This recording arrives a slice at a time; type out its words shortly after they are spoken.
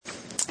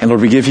And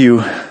Lord, we give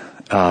you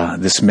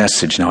this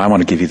message. Now, I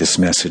want to give you this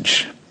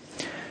message.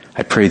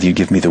 I pray that you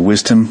give me the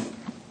wisdom,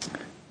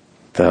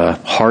 the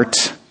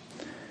heart,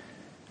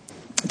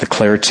 the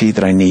clarity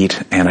that I need.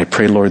 And I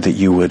pray, Lord, that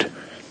you would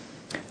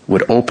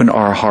open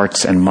our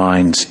hearts and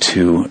minds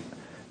to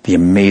the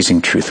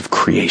amazing truth of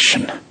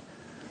creation.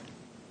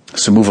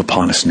 So move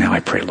upon us now,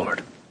 I pray,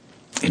 Lord.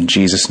 In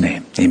Jesus'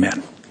 name,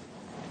 amen.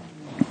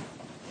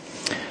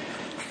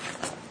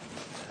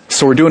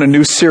 So we're doing a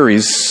new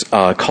series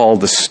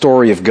called The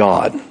Story of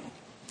God.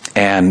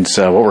 And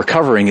what we're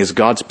covering is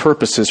God's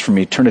purposes from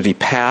eternity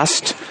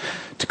past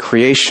to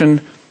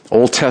creation,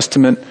 Old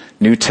Testament,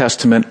 New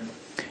Testament,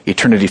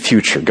 eternity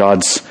future,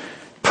 God's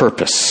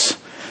purpose.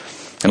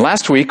 And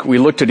last week we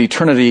looked at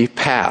eternity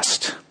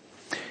past.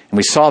 And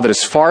we saw that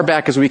as far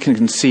back as we can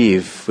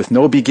conceive, with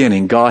no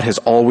beginning, God has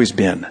always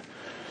been.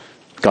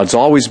 God's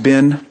always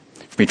been.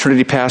 From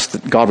eternity past,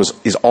 that God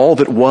is all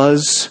that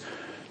was.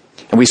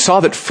 And we saw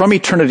that from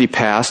eternity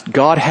past,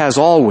 God has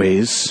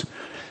always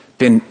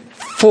been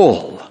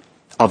full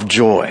of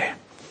joy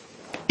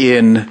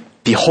in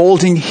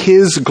beholding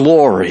His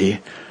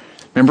glory.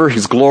 Remember,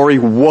 His glory,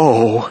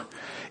 woe,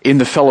 in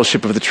the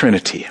fellowship of the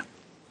Trinity.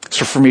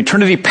 So from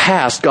eternity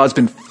past, God's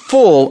been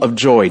full of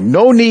joy.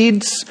 No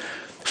needs,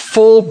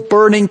 full,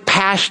 burning,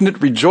 passionate,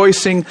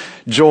 rejoicing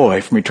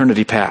joy from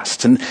eternity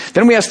past. And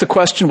then we ask the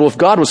question, well, if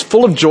God was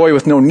full of joy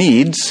with no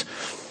needs,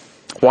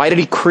 why did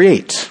He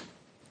create?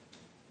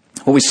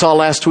 What we saw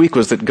last week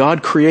was that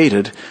God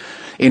created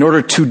in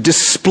order to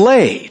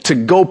display, to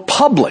go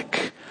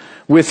public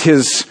with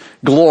His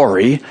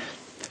glory,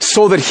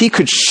 so that He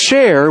could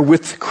share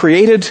with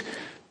created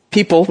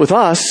people, with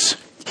us,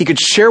 He could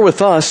share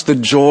with us the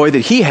joy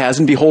that He has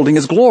in beholding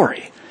His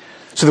glory.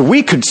 So that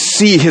we could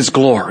see His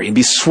glory and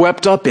be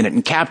swept up in it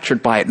and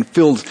captured by it and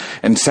filled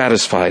and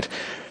satisfied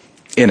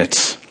in it.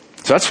 So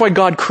that's why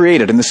God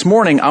created. And this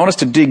morning, I want us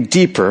to dig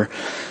deeper,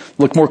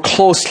 look more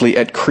closely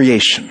at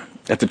creation,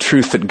 at the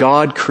truth that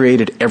God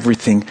created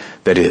everything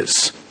that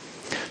is.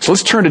 So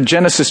let's turn to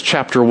Genesis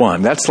chapter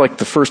 1. That's like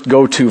the first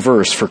go-to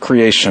verse for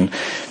creation.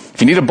 If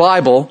you need a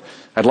Bible,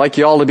 I'd like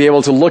you all to be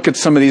able to look at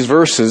some of these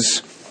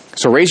verses.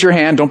 So raise your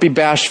hand, don't be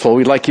bashful.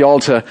 We'd like you all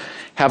to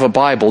have a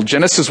Bible.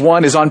 Genesis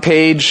 1 is on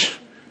page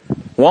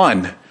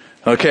 1.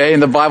 Okay,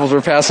 and the Bibles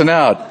we're passing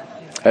out.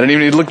 I didn't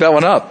even need to look that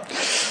one up.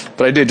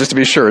 But I did, just to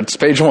be sure. It's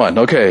page 1.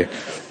 Okay.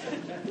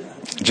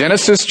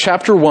 Genesis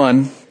chapter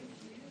 1,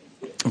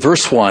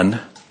 verse 1.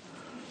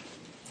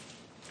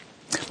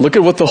 Look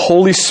at what the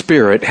Holy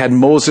Spirit had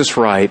Moses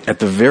write at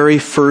the very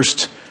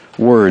first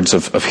words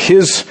of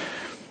his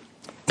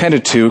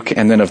Pentateuch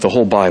and then of the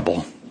whole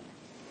Bible.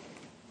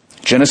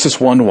 Genesis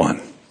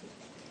 1:1.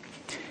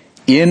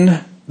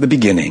 In the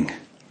beginning,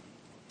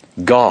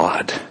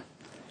 God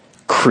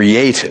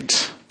created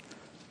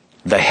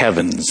the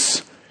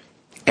heavens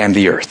and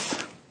the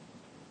earth.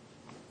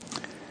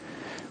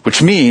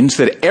 Which means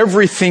that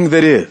everything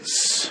that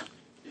is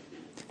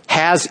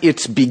has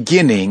its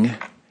beginning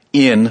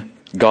in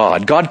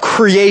God. God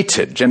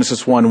created,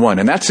 Genesis 1:1.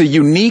 And that's a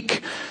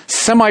unique,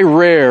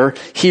 semi-rare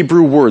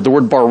Hebrew word, the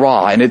word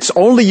bara. And it's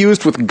only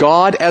used with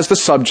God as the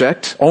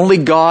subject. Only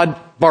God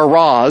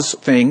baras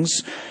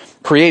things,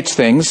 creates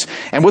things.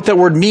 And what that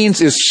word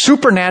means is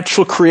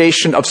supernatural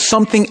creation of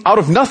something out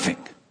of nothing.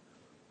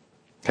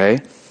 Okay?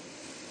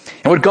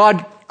 And what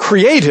God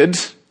created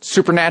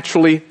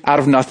supernaturally out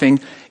of nothing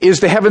is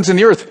the heavens and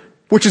the earth,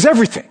 which is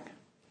everything.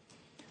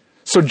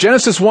 So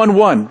Genesis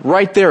 1:1,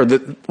 right there, one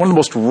of the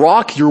most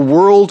rock your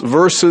world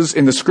verses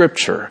in the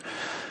Scripture.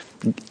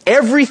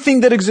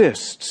 Everything that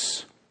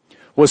exists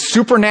was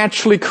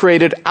supernaturally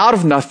created out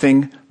of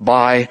nothing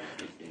by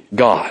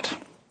God.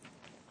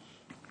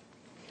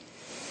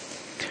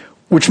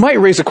 Which might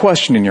raise a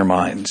question in your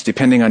minds,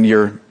 depending on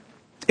your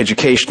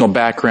educational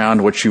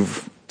background, what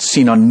you've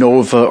seen on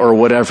Nova or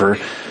whatever.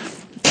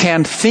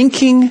 Can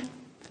thinking,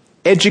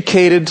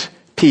 educated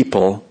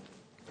people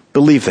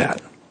believe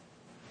that?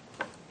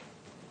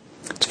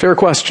 It's a fair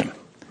question.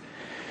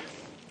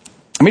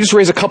 Let me just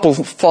raise a couple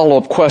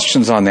follow-up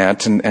questions on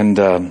that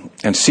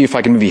and see if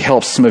I can maybe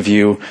help some of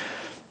you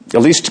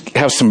at least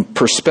have some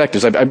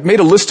perspectives. I've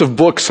made a list of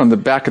books on the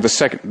back of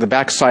the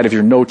back side of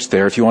your notes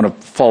there if you want to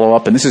follow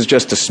up, and this is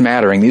just a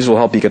smattering. These will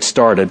help you get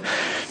started.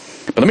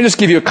 But let me just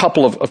give you a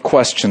couple of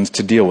questions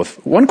to deal with.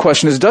 One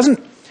question is, doesn't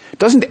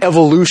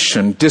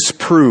evolution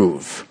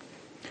disprove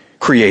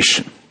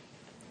creation?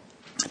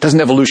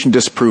 Doesn't evolution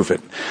disprove it?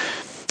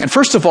 And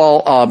first of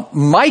all,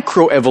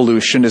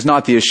 microevolution is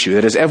not the issue.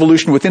 That is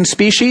evolution within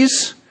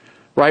species,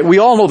 right? We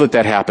all know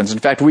that happens. In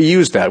fact, we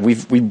use that.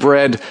 We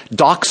bred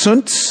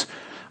dachshunds.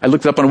 I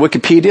looked it up on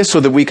Wikipedia so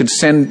that we could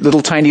send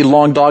little tiny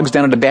long dogs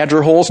down into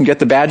badger holes and get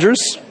the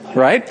badgers,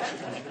 right?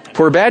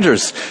 Poor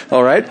badgers,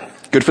 all right?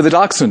 Good for the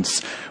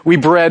dachshunds. We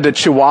bred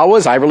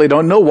chihuahuas. I really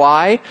don't know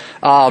why.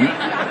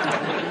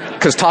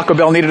 Because Taco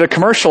Bell needed a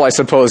commercial, I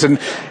suppose. And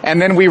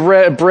then we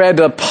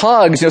bred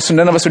pugs, so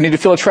none of us would need to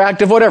feel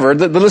attractive, whatever.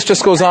 The list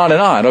just goes on and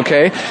on,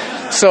 okay?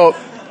 So,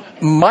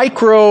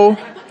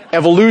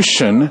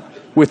 microevolution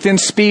within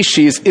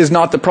species is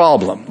not the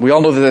problem. We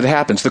all know that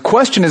happens. The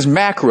question is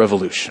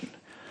macroevolution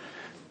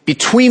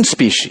between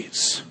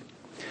species.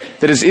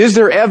 That is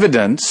there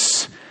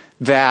evidence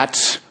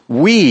that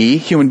we,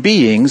 human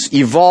beings,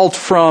 evolved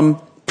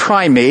from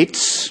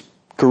primates,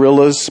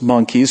 gorillas,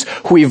 monkeys,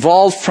 who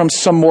evolved from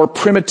some more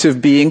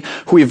primitive being,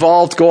 who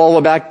evolved, go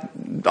all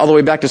the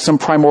way back to some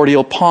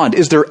primordial pond?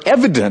 Is there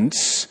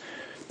evidence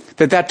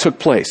that took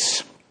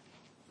place?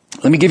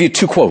 Let me give you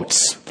two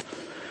quotes.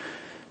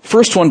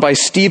 First one by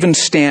Stephen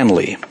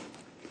Stanley,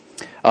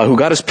 who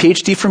got his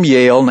PhD from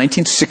Yale,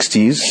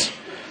 1960s,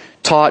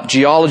 taught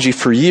geology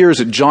for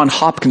years at Johns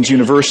Hopkins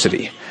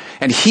University.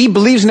 And he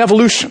believes in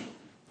evolution.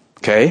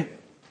 Okay?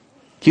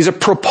 He's a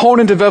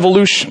proponent of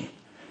evolution.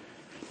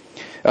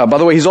 By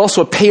the way, he's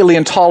also a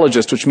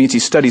paleontologist, which means he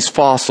studies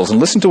fossils. And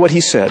listen to what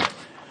he said.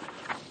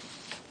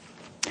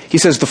 He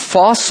says, the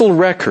fossil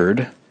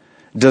record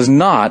does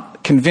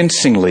not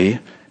convincingly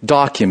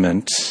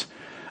document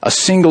a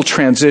single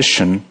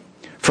transition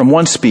from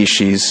one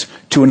species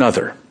to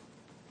another.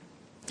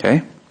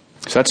 Okay?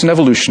 So that's an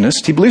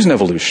evolutionist. He believes in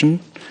evolution.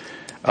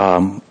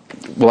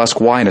 We'll ask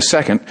why in a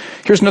second.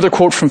 Here's another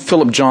quote from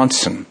Philip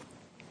Johnson,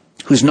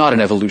 who's not an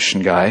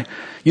evolution guy.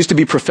 Used to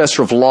be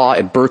professor of law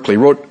at Berkeley.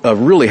 Wrote a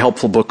really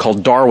helpful book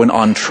called Darwin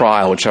on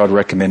Trial, which I would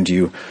recommend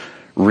you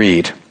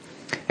read.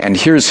 And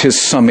here's his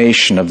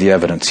summation of the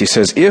evidence. He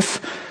says,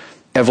 if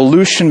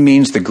evolution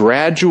means the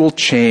gradual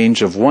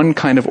change of one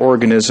kind of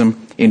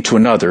organism into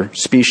another,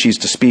 species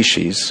to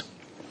species,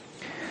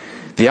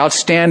 the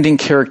outstanding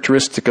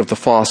characteristic of the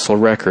fossil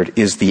record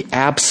is the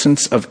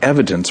absence of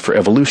evidence for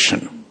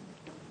evolution.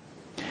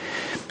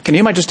 Can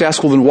you might just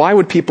ask, well, then why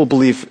would people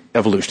believe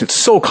evolution? It's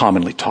so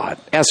commonly taught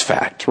as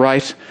fact,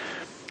 right?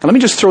 And let me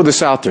just throw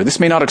this out there.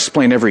 This may not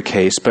explain every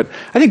case, but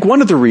I think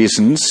one of the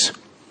reasons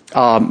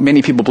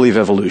many people believe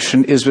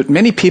evolution is that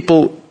many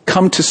people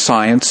come to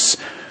science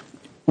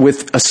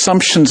with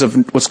assumptions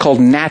of what's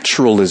called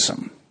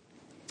naturalism.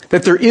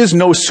 That there is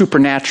no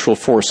supernatural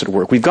force at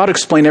work. We've got to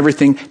explain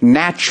everything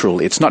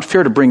naturally. It's not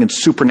fair to bring in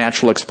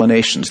supernatural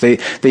explanations.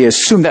 They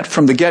assume that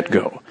from the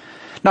get-go.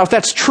 Now, if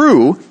that's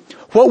true,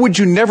 what would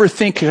you never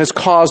think has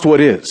caused what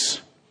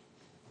is?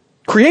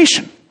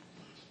 Creation.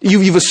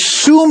 You've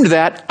assumed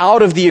that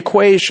out of the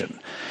equation.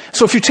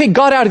 So if you take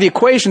God out of the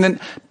equation, then,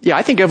 yeah,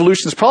 I think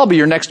evolution is probably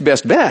your next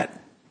best bet.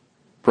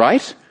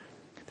 Right?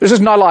 There's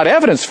just not a lot of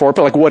evidence for it,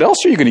 but like, what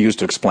else are you going to use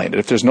to explain it?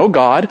 If there's no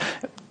God,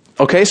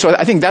 okay, so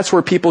I think that's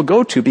where people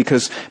go to,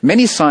 because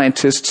many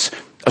scientists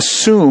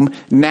assume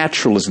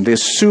naturalism. They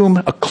assume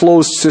a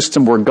closed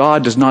system where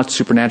God does not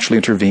supernaturally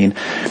intervene,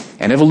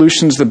 and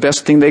evolution's the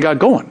best thing they got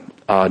going.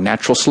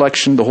 Natural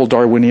selection, the whole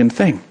Darwinian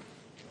thing.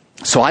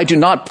 So I do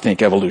not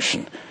think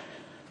evolution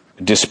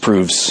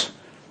disproves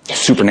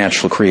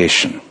supernatural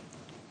creation.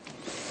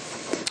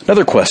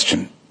 Another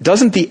question.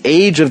 Doesn't the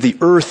age of the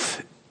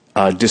earth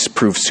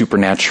disprove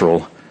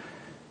supernatural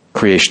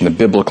creation, the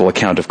biblical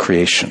account of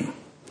creation?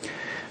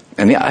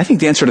 And I think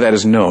the answer to that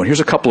is no. And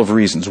here's a couple of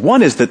reasons.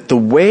 One is that the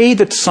way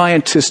that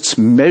scientists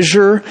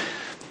measure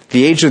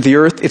the age of the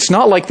earth, it's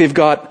not like they've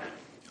got,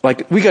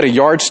 like, we got a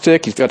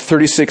yardstick, you've got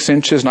 36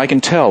 inches, and I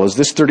can tell, is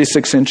this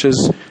 36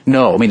 inches?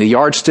 No. I mean, a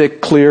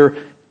yardstick, clear,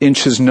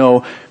 inches,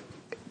 no.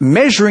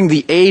 Measuring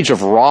the age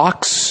of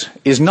rocks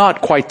is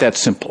not quite that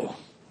simple.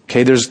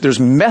 Okay, there's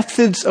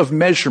methods of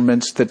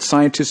measurements that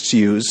scientists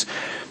use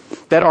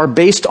that are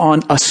based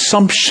on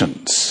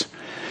assumptions,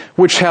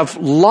 which have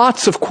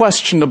lots of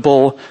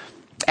questionable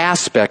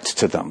aspects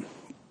to them.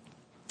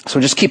 So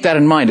just keep that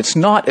in mind. It's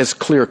not as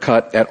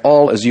clear-cut at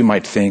all as you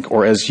might think,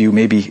 or as you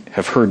maybe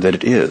have heard that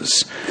it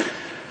is.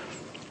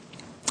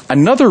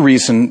 Another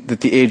reason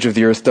that the age of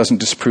the earth doesn't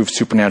disprove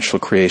supernatural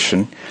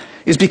creation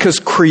is because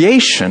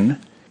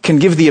creation can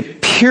give the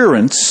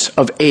appearance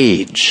of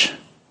age.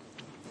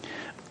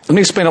 Let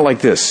me explain it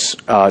like this.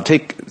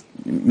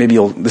 Maybe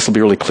this will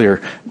be really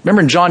clear.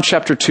 Remember in John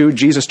chapter 2,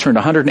 Jesus turned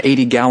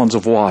 180 gallons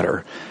of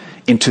water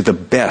into the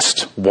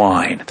best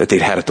wine that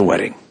they'd had at the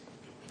wedding.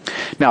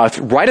 Now, if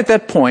right at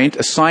that point,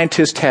 a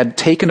scientist had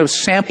taken a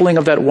sampling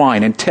of that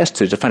wine and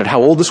tested it to find out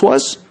how old this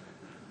was,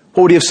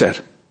 what would he have said?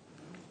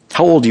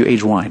 How old do you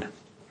age wine?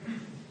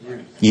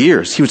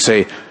 Years. He would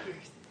say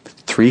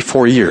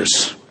 3-4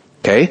 years.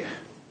 Okay?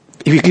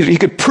 He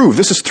could prove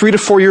this is 3 to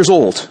 4 years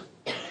old.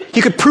 He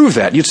could prove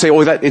that. You'd say,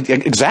 oh,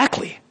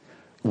 exactly.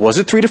 Was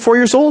it 3 to 4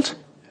 years old?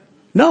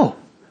 No.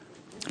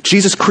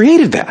 Jesus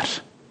created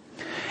that.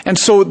 And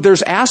so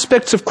there's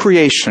aspects of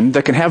creation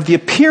that can have the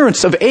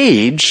appearance of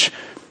age,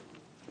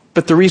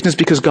 but the reason is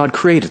because God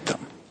created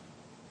them.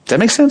 Does that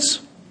make sense?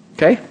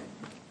 Okay?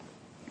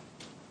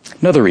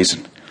 Another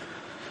reason.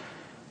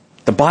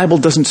 The Bible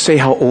doesn't say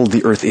how old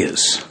the earth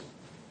is.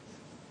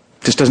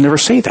 It just doesn't ever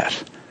say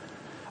that.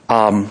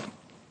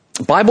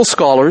 Bible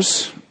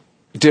scholars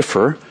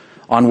differ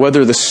on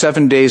whether the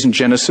 7 days in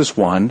Genesis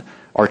 1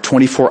 are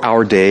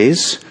 24-hour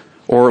days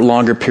or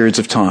longer periods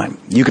of time.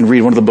 You can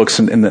read one of the books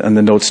in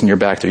the notes in your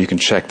back there. You can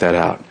check that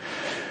out.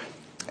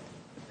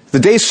 The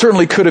days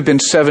certainly could have been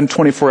 7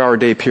 24-hour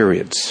day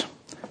periods.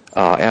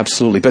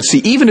 Absolutely. But see,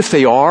 even if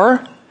they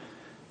are,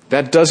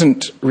 that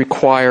doesn't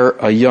require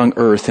a young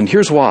earth, and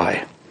here's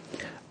why.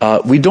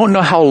 We don't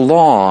know how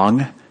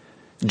long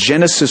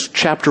Genesis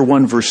chapter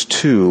 1 verse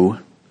 2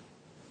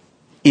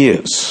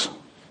 is.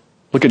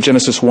 Look at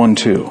Genesis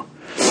 1:2.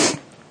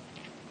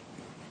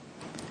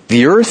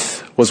 The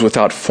earth was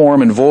without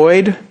form and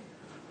void,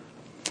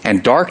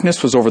 and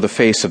darkness was over the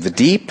face of the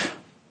deep,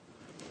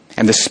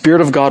 and the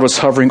Spirit of God was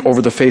hovering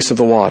over the face of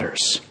the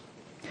waters.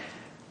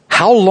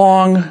 How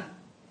long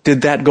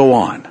did that go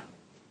on?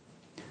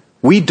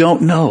 We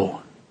don't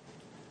know.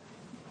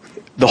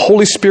 The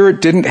Holy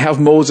Spirit didn't have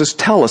Moses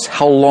tell us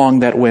how long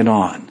that went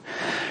on.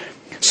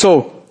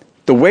 So,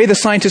 the way the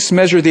scientists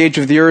measure the age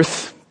of the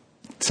earth,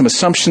 some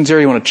assumptions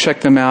there, you want to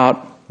check them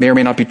out, may or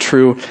may not be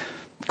true.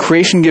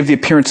 Creation gives the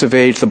appearance of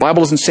age. The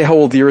Bible doesn't say how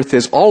old the earth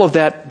is. All of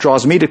that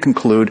draws me to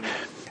conclude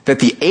that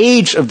the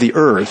age of the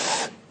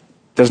earth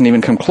doesn't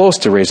even come close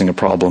to raising a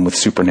problem with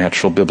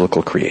supernatural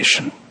biblical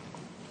creation.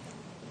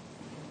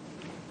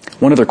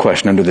 One other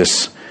question under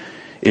this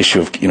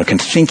issue of, can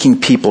thinking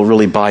people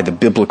really buy the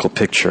biblical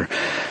picture?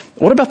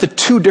 What about the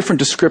two different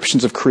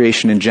descriptions of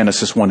creation in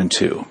Genesis 1 and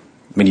 2?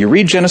 I mean, you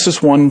read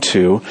Genesis 1 and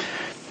 2,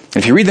 and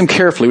if you read them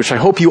carefully, which I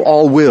hope you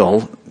all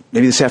will,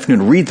 maybe this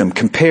afternoon, read them,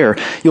 compare,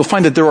 you'll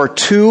find that there are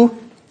two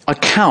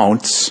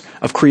accounts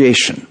of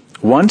creation.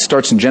 One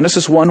starts in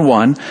Genesis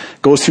 1:1,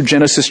 goes through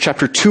Genesis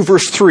chapter 2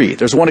 verse 3.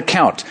 There's one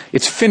account.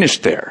 It's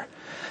finished there.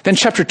 Then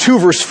chapter 2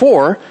 verse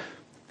 4,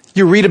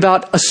 you read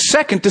about a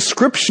second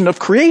description of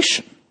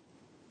creation.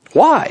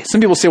 Why? Some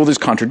people say, well, there's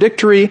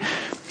contradictory.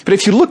 But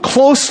if you look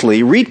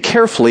closely, read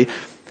carefully,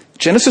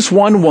 Genesis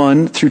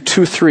 1:1 through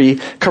 2:3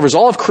 covers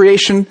all of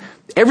creation,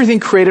 everything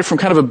created from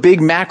kind of a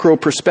big macro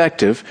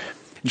perspective.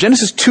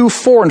 Genesis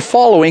 2:4 and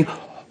following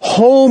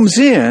homes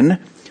in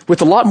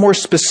with a lot more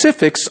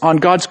specifics on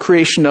God's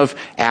creation of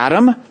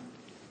Adam,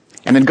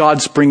 and then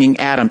God's bringing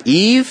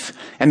Eve,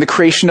 and the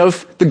creation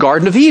of the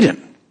Garden of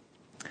Eden.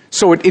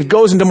 So it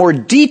goes into more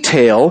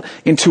detail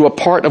into a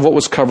part of what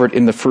was covered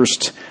in the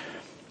first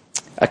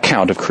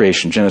account of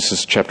creation,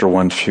 Genesis chapter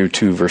 1 through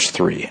 2, verse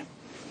 3.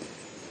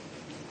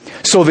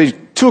 So the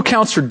two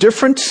accounts are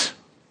different,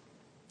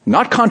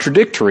 not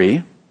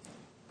contradictory,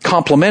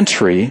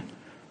 complementary,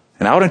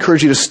 and I would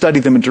encourage you to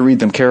study them and to read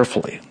them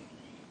carefully.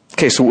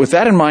 Okay, so with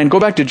that in mind, go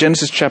back to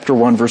Genesis chapter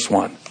 1, verse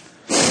 1.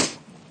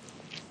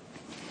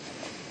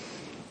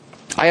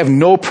 I have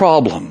no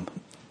problem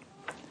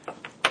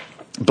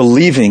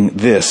believing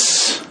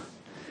this.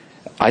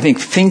 I think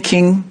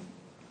thinking,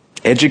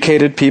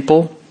 educated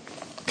people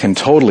can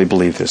totally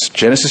believe this.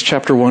 Genesis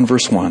chapter 1,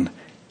 verse 1.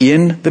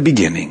 In the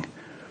beginning,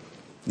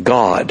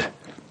 God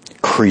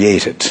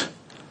created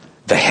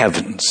the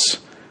heavens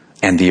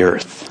and the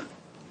earth.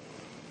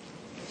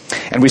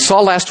 And we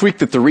saw last week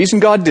that the reason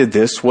God did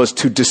this was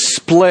to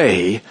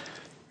display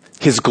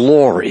His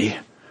glory,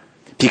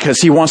 because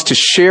He wants to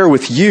share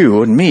with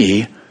you and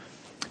me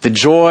the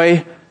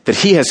joy that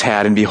He has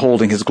had in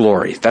beholding His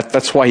glory.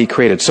 That's why He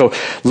created. So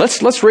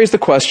let's raise the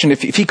question,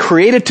 if He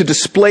created to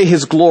display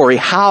His glory,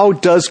 how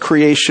does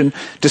creation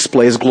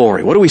display His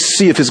glory? What do we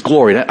see of His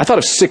glory? I thought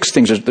of 6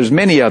 things. There's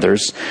many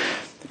others.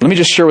 Let me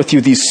just share with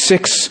you these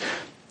 6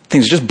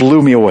 things that just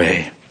blew me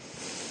away.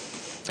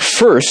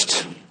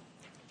 First,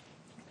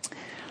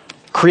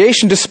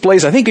 creation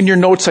displays, I think in your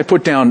notes I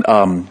put down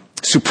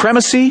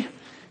supremacy.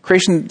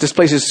 Creation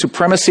displays His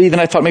supremacy. Then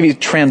I thought maybe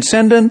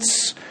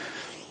transcendence.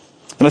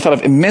 And I thought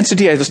of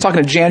immensity. I was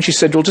talking to Jan. She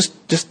said, well, just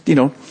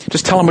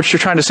tell them what you're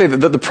trying to say.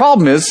 The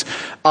problem is,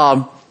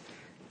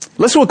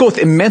 let's go with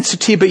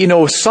immensity, but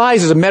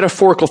size is a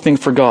metaphorical thing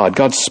for God,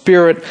 God's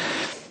Spirit.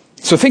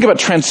 So think about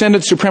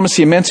transcendence,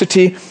 supremacy,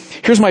 immensity.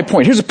 Here's my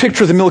point. Here's a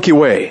picture of the Milky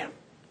Way.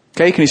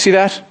 Okay, can you see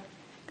that?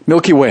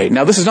 Milky Way.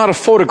 Now, this is not a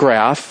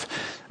photograph,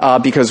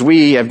 because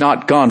we have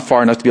not gone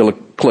far enough to be able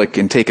to click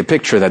and take a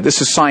picture of that.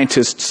 This is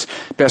scientists'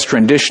 best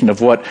rendition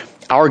of what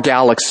our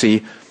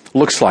galaxy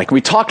looks like.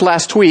 We talked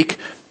last week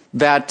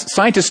that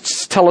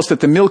scientists tell us that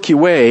the Milky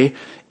Way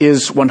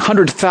is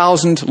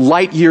 100,000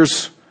 light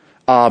years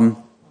in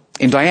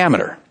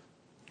diameter,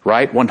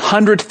 right?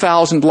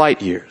 100,000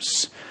 light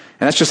years.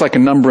 And that's just like a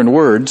number in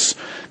words.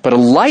 But a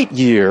light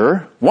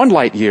year, 1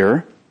 light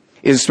year,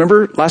 is,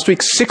 remember last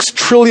week, 6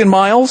 trillion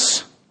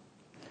miles,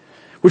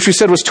 which we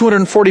said was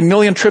 240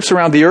 million trips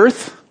around the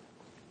Earth.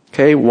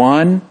 Okay,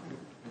 1,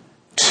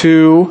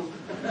 2,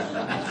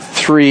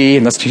 3,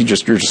 and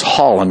you're just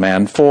hauling,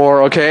 man.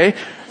 4, okay?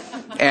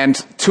 And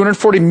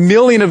 240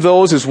 million of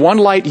those is 1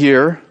 light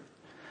year.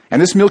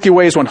 And this Milky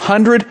Way is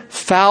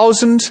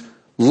 100,000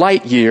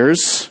 light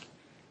years.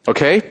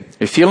 Okay? Are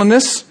you feeling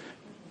this?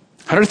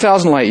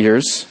 100,000 light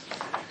years.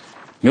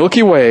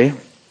 Milky Way.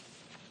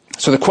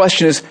 So the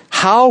question is,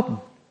 I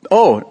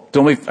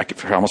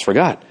almost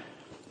forgot.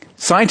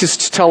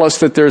 Scientists tell us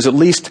that there's at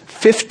least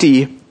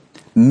 50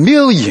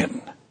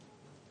 million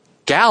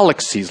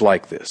galaxies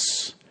like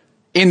this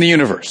in the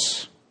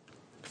universe.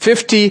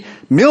 50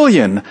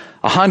 million,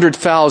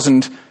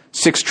 100,000,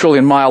 6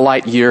 trillion mile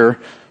light year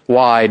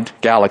wide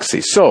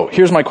galaxies. So,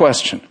 here's my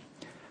question.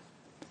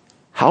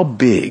 How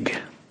big,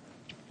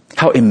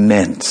 how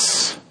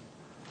immense,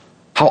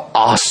 how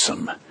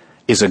awesome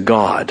is a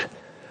God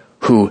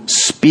who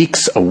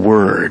speaks a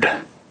word,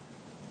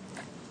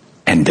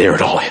 and there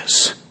it all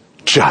is.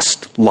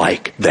 Just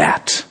like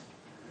that.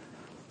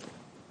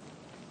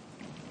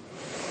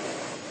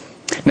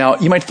 Now,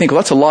 you might think, well,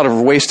 that's a lot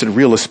of wasted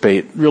real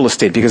estate,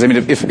 because,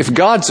 if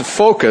God's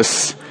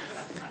focus,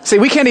 say,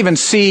 we can't even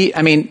see,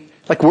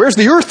 where's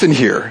the earth in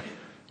here?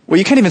 Well,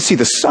 you can't even see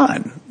the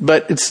sun,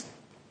 but it's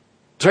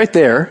right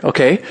there,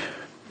 okay?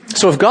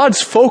 So if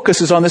God's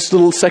focus is on this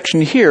little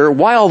section here,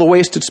 why all the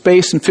wasted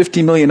space and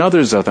 50 million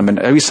others of them?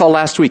 And we saw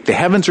last week, the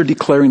heavens are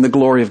declaring the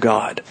glory of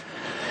God.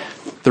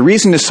 The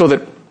reason is so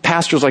that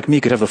pastors like me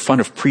could have the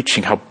fun of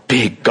preaching how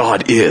big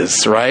God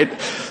is,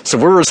 right? So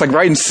we're just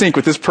right in sync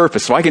with this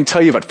purpose. So I can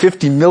tell you about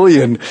 50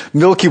 million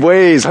Milky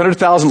Ways,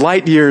 100,000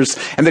 light years,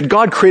 and that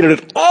God created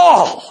it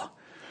all.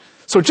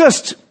 So it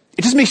just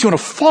makes you want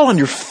to fall on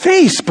your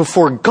face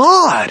before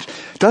God,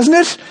 doesn't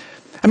it?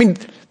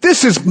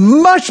 This is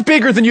much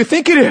bigger than you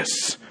think it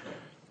is.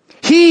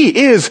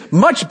 He is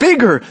much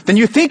bigger than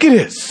you think it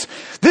is.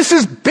 This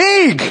is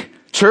big,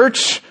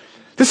 church.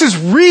 This is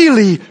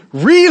really,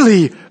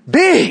 really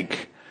big,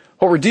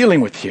 what we're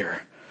dealing with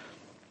here.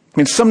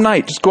 Some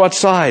night, just go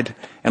outside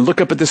and look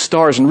up at the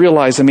stars and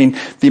realize, the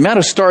amount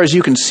of stars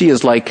you can see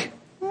is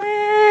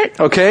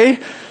okay?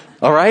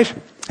 All right?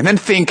 And then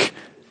think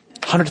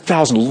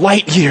 100,000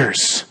 light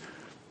years.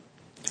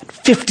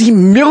 50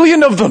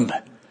 million of them.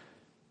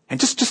 And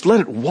just let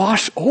it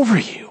wash over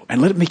you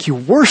and let it make you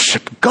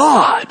worship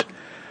God.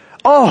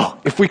 Oh,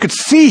 if we could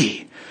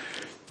see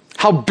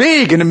how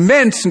big and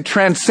immense and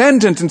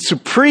transcendent and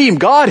supreme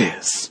God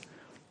is.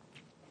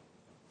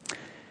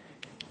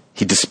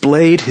 He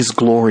displayed his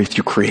glory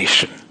through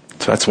creation.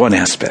 So that's one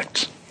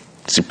aspect.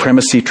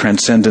 Supremacy,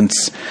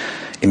 transcendence,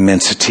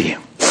 immensity.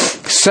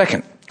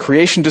 Second,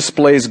 creation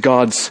displays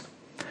God's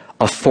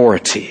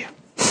authority.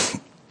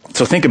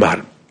 So think about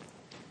it.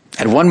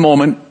 At one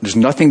moment, there's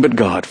nothing but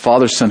God,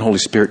 Father, Son, Holy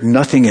Spirit,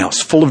 nothing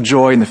else, full of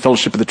joy in the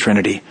fellowship of the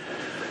Trinity.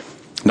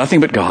 Nothing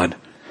but God.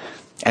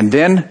 And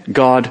then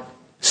God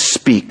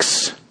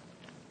speaks.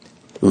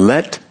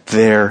 Let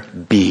there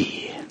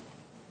be.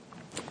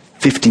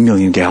 50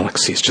 million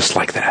galaxies just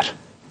like that.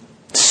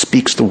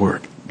 Speaks the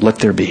word. Let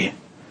there be.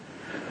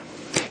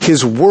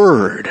 His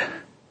word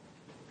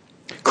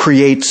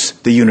creates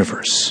the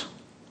universe.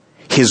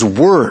 His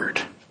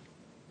word.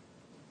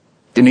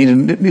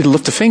 Didn't need to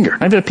lift a finger,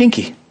 not even a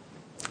pinky.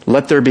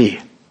 Let there be.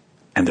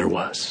 And there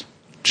was.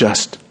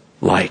 Just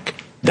like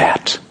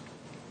that.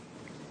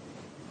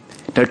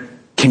 Now,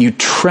 can you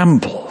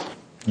tremble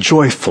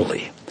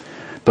joyfully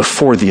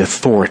before the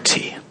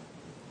authority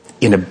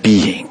in a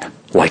being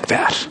like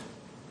that?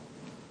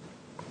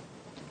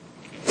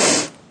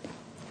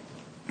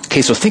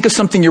 Okay, so think of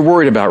something you're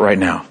worried about right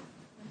now.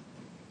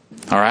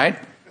 All right?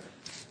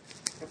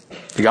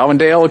 You got one,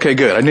 Dale? Okay,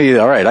 good. I knew you.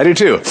 All right, I do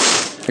too.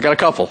 I got a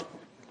couple.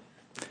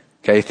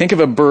 Okay, think of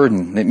a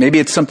burden. Maybe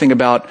it's something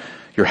about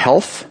your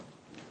health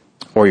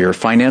or your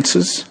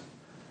finances,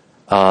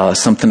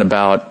 something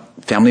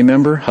about family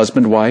member,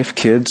 husband, wife,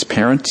 kids,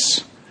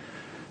 parents,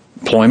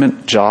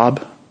 employment,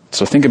 job.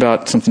 So think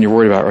about something you're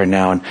worried about right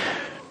now. And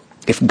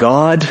if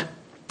God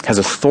has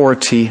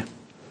authority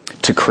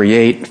to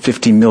create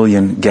 50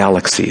 million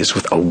galaxies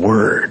with a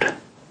word,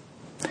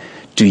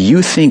 do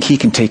you think he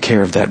can take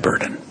care of that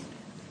burden?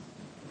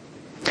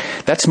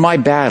 That's my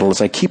battle, is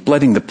I keep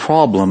letting the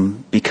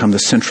problem become the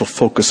central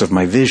focus of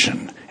my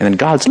vision. And then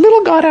God's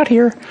little God out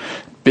here,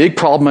 big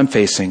problem I'm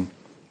facing,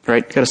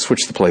 right? Got to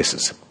switch the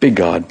places. Big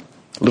God,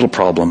 little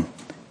problem.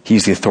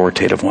 He's the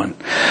authoritative one.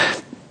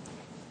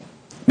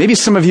 Maybe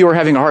some of you are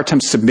having a hard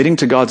time submitting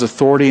to God's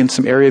authority in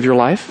some area of your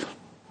life.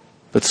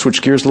 Let's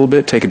switch gears a little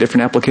bit, take a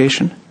different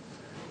application.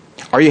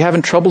 Are you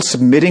having trouble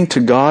submitting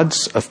to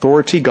God's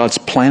authority, God's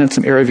plan in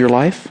some area of your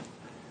life?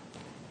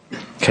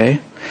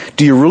 Okay.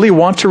 Do you really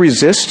want to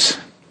resist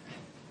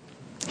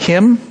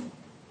him?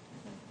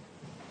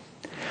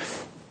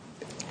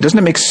 Doesn't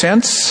it make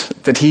sense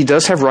that he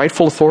does have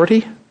rightful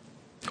authority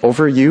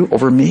over you,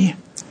 over me?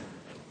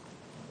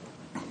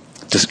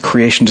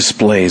 Creation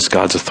displays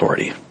God's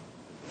authority.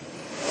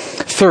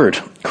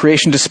 Third,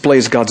 creation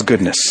displays God's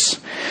goodness.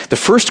 The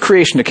first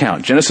creation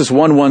account, Genesis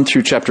 1:1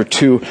 through chapter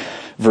 2,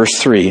 verse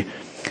 3,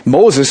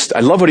 Moses,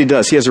 I love what he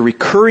does. He has a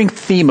recurring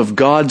theme of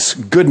God's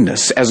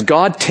goodness as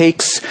God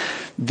takes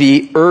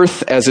the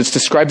earth, as it's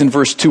described in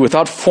verse 2,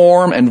 without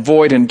form and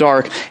void and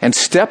dark, and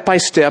step by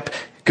step,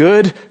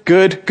 good,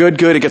 good, good,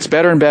 good. It gets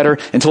better and better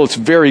until it's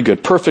very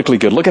good, perfectly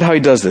good. Look at how he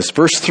does this.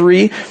 Verse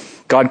 3,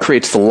 God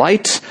creates the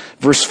light.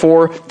 Verse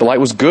 4, the light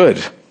was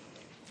good.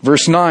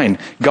 Verse 9,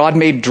 God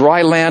made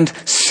dry land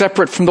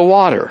separate from the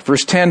water.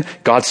 Verse 10,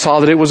 God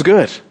saw that it was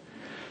good.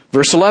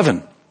 Verse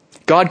 11,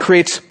 God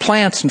creates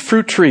plants and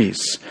fruit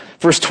trees.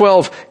 Verse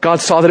 12,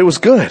 God saw that it was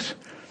good.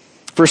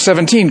 Verse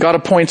 17, God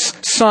appoints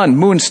sun,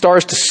 moon,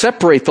 stars to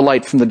separate the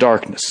light from the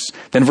darkness.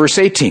 Then verse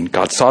 18,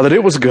 God saw that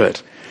it was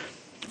good.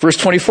 Verse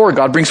 24,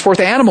 God brings forth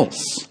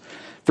animals.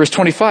 Verse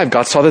 25,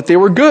 God saw that they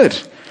were good.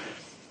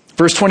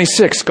 Verse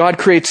 26, God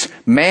creates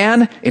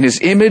man in his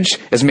image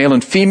as male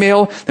and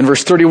female. Then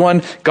verse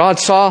 31, God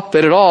saw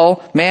that it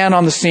all, man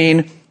on the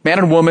scene, man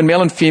and woman,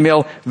 male and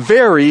female,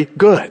 very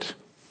good.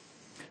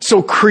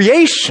 So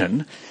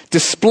creation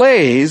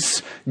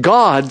displays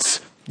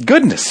God's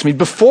goodness. I mean,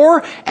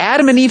 before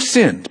Adam and Eve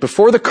sinned,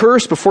 before the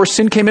curse, before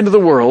sin came into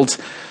the world,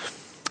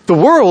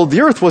 the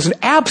earth was an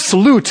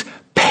absolute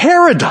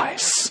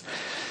paradise,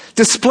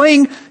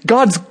 displaying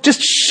God's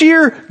just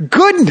sheer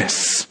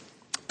goodness,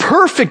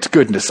 perfect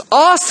goodness,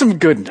 awesome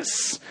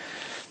goodness,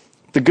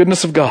 the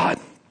goodness of God.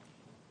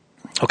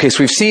 Okay, so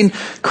we've seen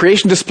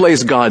creation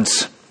displays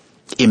God's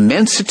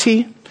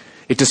immensity,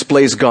 it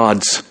displays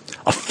God's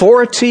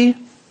authority,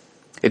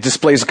 it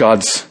displays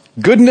God's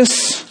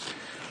goodness.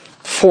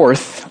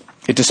 Fourth,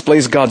 it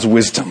displays God's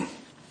wisdom.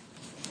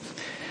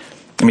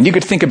 I mean, you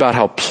could think about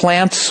how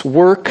plants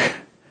work,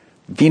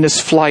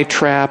 Venus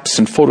flytraps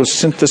and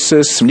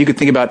photosynthesis. And you could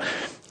think about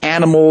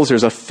animals.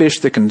 There's a fish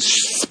that can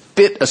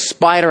spit a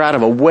spider out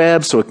of a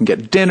web so it can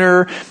get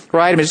dinner,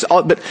 right? I mean,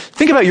 but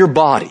think about your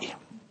body.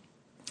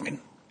 I mean,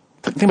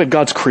 think about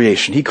God's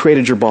creation. He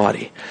created your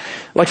body.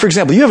 Like, for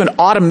example, you have an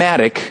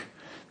automatic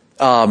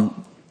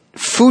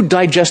food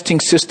digesting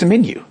system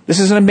in you. This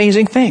is an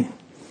amazing thing.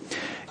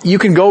 You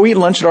can go eat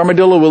lunch at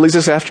Armadillo Willie's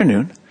this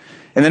afternoon,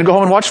 and then go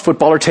home and watch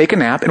football or take a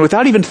nap, and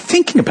without even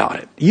thinking about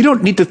it,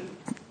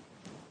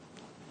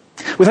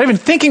 without even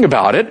thinking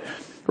about it,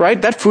 right,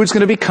 that food's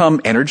going to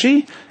become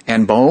energy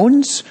and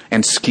bones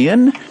and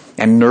skin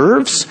and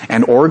nerves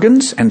and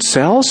organs and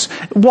cells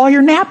while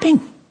you're napping.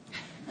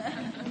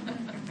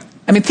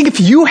 I mean, think if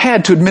you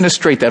had to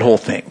administrate that whole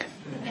thing.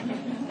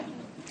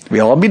 We'd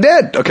all be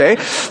dead, okay?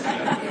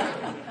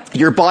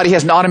 Your body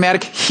has an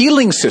automatic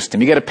healing system.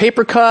 You get a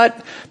paper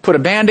cut, put a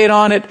Band-Aid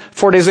on it,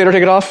 4 days later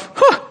take it off.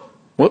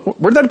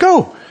 Where'd that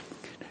go?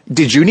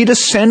 Did you need to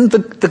send the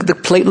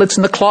platelets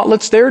and the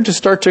clotlets there to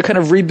start to kind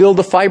of rebuild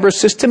the fibrous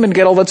system and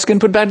get all that skin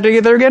put back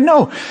together again?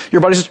 No.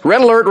 Your body's just,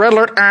 red alert,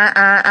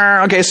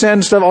 okay,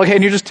 send stuff, okay,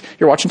 and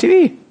you're watching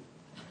TV.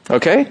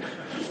 Okay?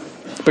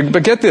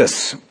 But get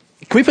this.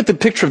 Can we put the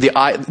picture of the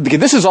eye? Okay,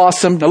 this is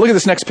awesome. Now look at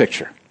this next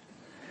picture.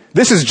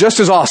 This is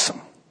just as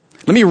awesome.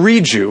 Let me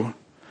read you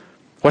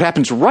what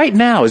happens right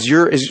now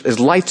as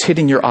light's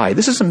hitting your eye.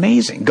 This is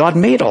amazing. God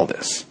made all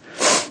this.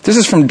 This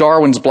is from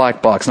Darwin's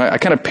Black Box, and I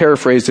kind of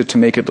paraphrased it to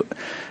make it.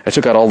 I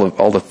took out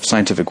all the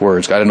scientific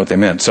words. I didn't know what they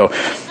meant. So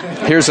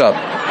here's up.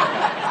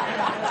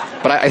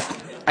 But I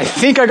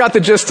think I got the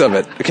gist of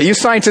it. Okay, you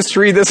scientists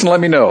read this and let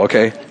me know.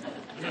 Okay.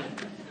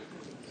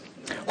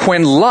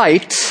 When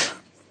light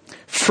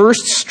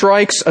first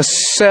strikes a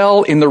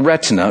cell in the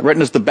retina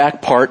is the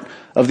back part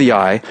of the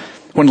eye.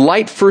 When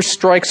light first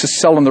strikes a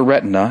cell in the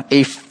retina,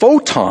 a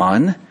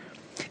photon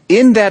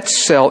in that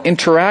cell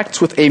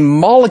interacts with a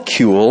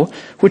molecule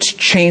which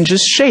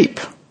changes shape.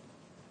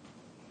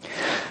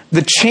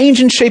 The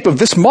change in shape of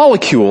this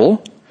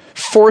molecule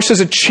forces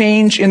a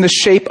change in the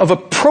shape of a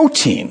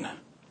protein,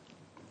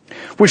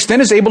 which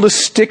then is able to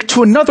stick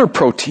to another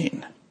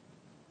protein.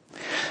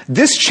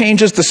 This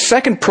changes the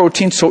second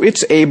protein so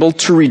it's able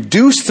to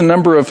reduce the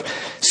number of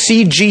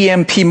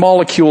cGMP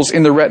molecules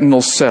in the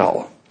retinal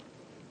cell.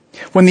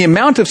 When the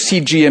amount of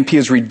cGMP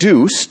is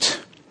reduced,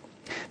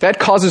 that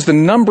causes the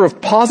number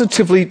of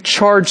positively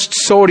charged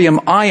sodium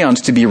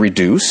ions to be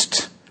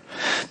reduced.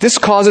 This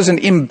causes an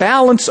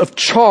imbalance of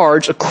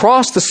charge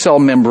across the cell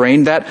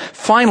membrane that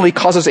finally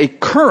causes a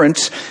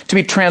current to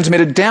be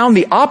transmitted down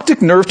the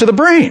optic nerve to the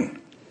brain.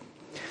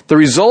 The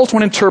result,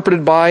 when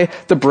interpreted by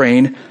the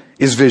brain,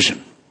 is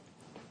vision.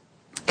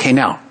 Okay,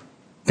 now,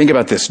 think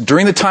about this.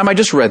 During the time I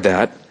just read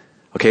that,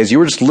 okay, as you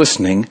were just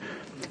listening,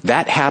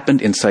 that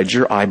happened inside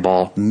your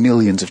eyeball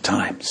millions of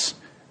times.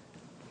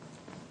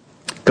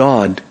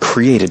 God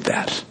created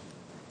that.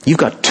 You've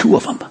got 2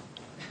 of them.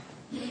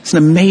 It's an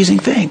amazing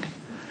thing.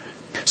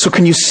 So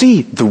can you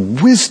see the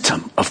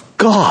wisdom of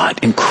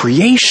God in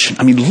creation?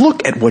 I mean,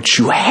 look at what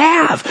you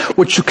have,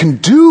 what you can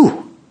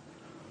do.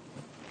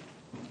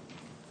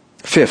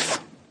 Fifth,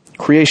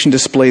 creation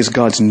displays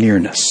God's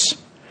nearness.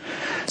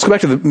 Let's go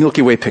back to the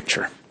Milky Way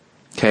picture.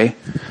 Okay?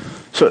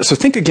 So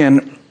think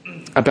again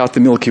about the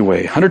Milky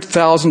Way.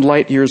 100,000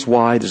 light years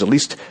wide. There's at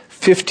least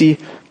 50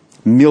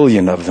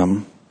 million of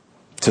them.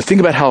 So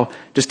think about how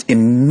just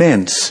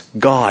immense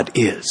God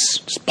is.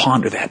 Just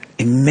ponder that.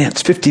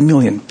 Immense. 50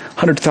 million,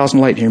 100,000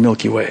 light year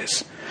Milky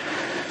Ways.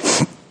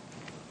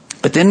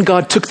 But then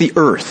God took the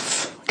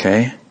earth,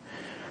 okay?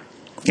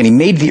 And he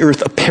made the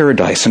earth a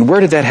paradise. And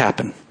where did that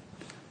happen?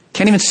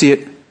 Can't even see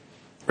it.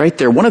 Right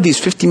there. One of these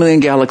 50 million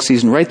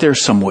galaxies and right there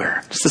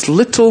somewhere. Just this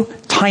little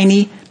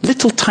tiny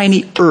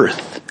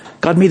earth.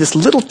 God made this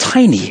little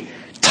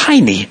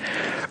tiny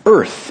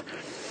earth.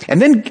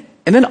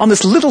 And then on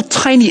this little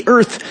tiny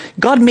earth,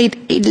 God made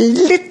a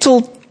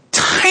little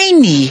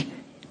tiny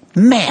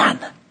man.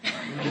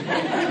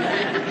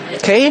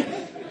 Okay?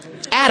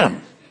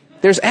 Adam.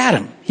 There's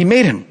Adam. He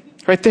made him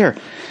right there.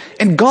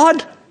 And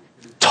God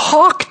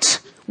talked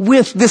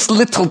with this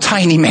little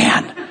tiny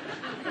man.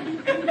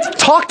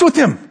 Talked with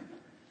him.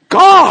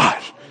 God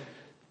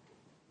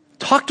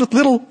talked with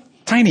little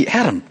tiny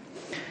Adam.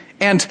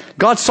 And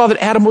God saw that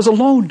Adam was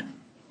alone.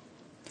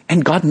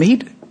 And God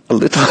made a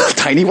little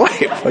tiny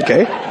wife,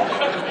 okay?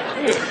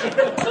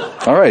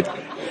 All right.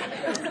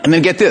 And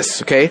then get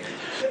this, okay?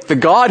 The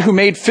God who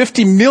made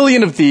 50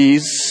 million of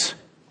these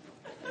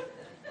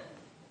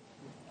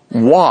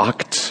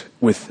walked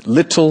with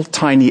little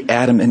tiny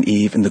Adam and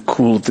Eve in the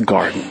cool of the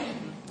garden,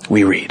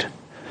 we read.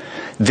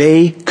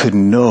 They could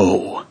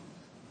know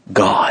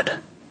God,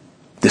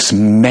 this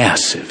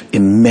massive,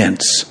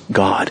 immense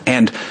God.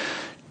 And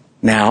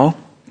now,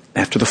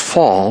 after the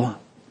fall,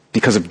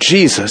 because of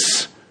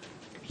Jesus,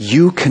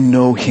 you can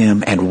know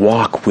him and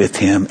walk with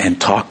him and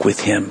talk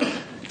with him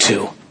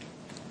too.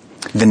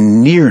 The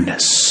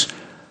nearness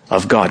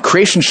of God.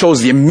 Creation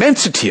shows the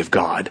immensity of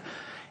God,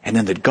 and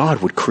then that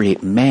God would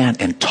create man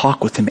and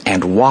talk with him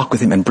and walk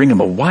with him and bring him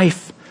a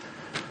wife.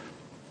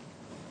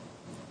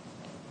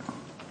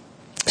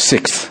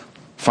 Sixth,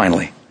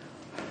 finally,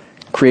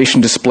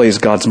 creation displays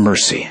God's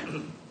mercy.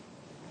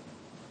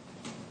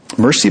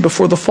 Mercy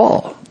before the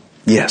fall.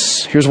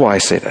 Yes, here's why I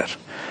say that.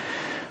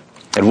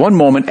 At one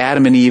moment,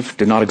 Adam and Eve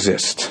did not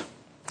exist.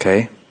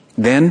 Okay?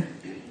 Then,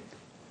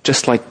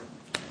 just like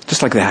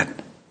that,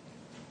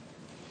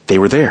 they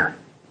were there.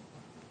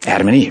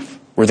 Adam and Eve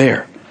were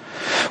there.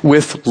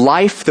 With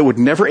life that would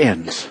never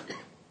end.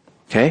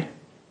 Okay?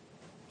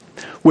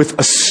 With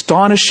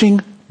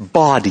astonishing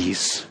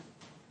bodies.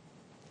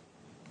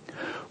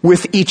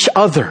 With each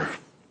other.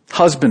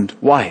 Husband,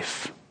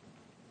 wife.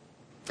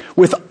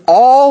 With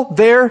all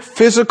their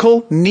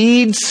physical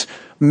needs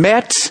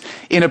met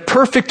in a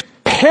perfect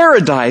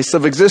paradise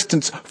of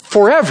existence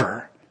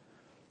forever.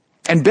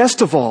 And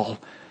best of all,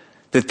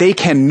 that they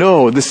can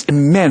know this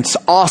immense,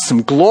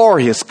 awesome,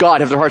 glorious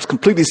God, have their hearts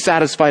completely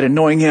satisfied in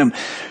knowing him.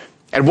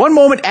 At one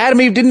moment, Adam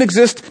and Eve didn't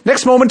exist.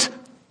 Next moment,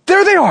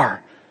 there they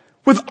are,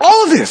 with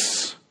all of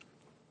this.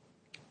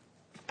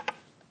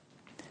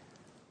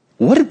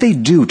 What did they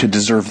do to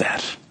deserve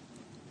that?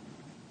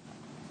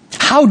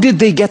 How did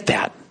they get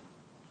that?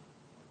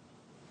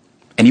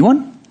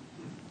 Anyone?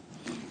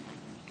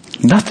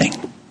 Nothing.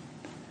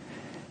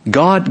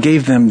 God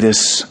gave them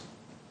this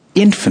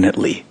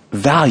infinitely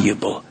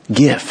valuable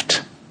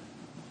gift.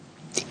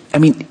 I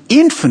mean,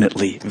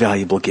 infinitely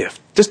valuable gift.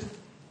 Just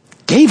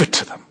gave it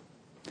to them.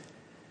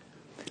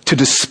 To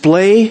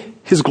display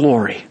his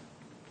glory.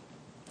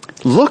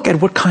 Look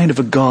at what kind of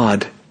a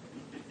God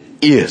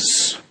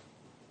is.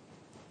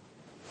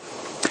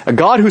 A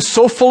God who's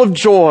so full of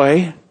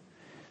joy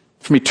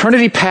from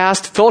eternity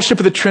past, fellowship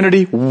of the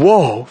Trinity,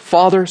 whoa,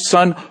 Father,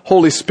 Son,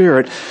 Holy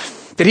Spirit,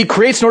 that he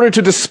creates in order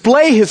to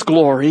display his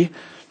glory.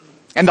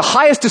 And the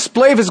highest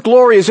display of his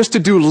glory is just to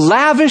do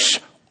lavish,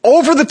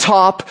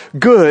 over-the-top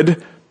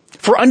good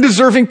for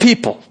undeserving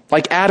people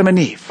like Adam and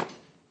Eve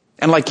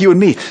and like you and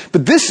me.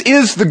 But this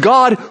is the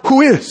God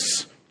who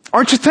is.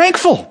 Aren't you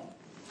thankful?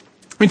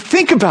 I mean,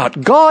 think about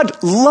it.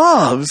 God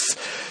loves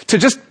to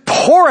just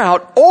pour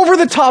out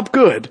over-the-top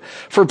good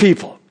for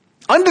people.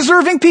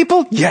 Undeserving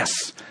people?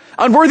 Yes.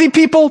 Unworthy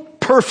people?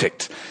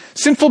 Perfect.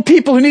 Sinful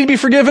people who need to be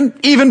forgiven?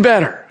 Even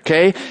better.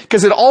 Okay?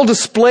 Because it all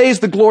displays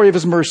the glory of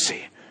his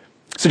mercy.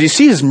 So do you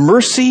see his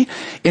mercy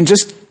in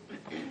just,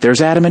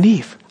 there's Adam and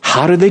Eve.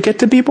 How did they get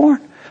to be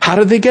born? How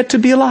did they get to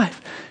be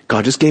alive?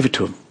 God just gave it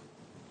to them.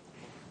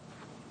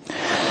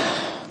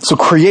 So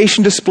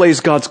creation displays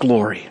God's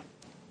glory.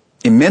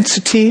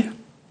 Immensity,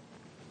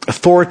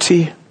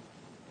 authority,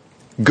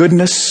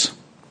 goodness,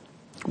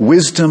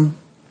 wisdom,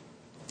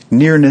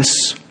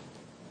 nearness,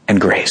 and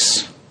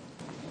grace.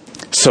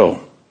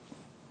 So,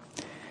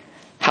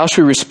 how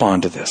should we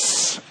respond to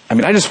this? I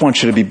mean, I just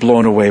want you to be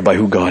blown away by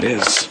who God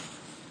is.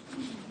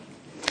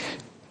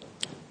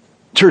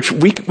 Church,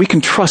 we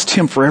can trust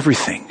him for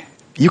everything.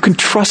 You can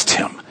trust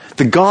him.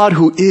 The God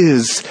who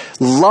is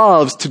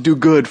loves to do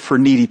good for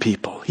needy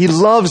people. He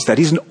loves that.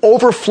 He's an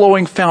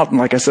overflowing fountain,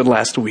 like I said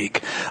last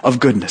week, of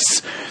goodness.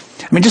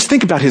 I mean, just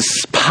think about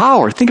his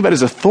power. Think about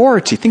his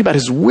authority. Think about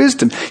his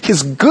wisdom,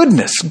 his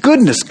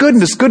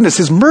goodness,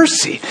 his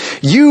mercy.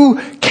 You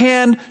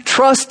can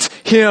trust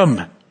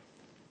him.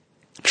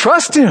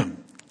 Trust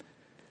him.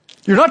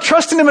 You're not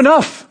trusting him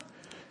enough.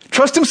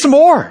 Trust him some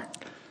more.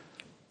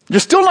 You're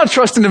still not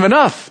trusting him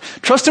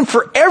enough. Trust him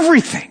for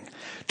everything.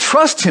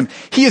 Trust him.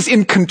 He is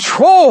in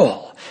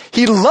control.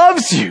 He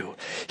loves you.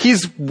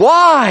 He's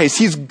wise.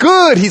 He's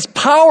good. He's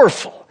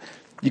powerful.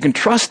 You can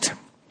trust him.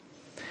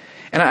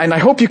 And I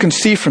hope you can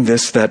see from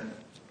this that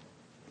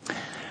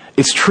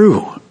it's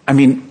true. I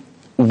mean,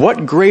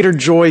 what greater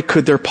joy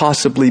could there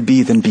possibly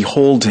be than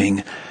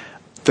beholding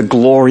the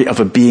glory of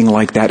a being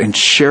like that and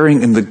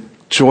sharing in the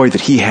joy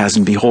that he has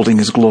in beholding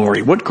his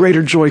glory? What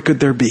greater joy could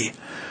there be?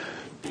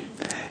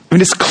 I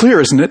mean, it's clear,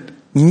 isn't it?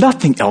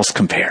 Nothing else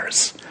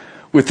compares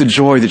with the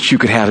joy that you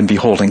could have in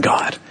beholding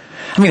God.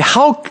 I mean,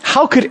 how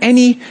could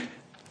any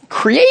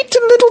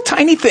created little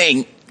tiny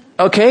thing,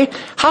 okay?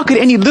 How could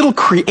any little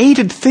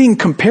created thing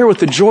compare with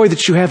the joy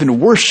that you have in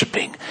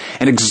worshiping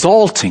and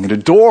exalting and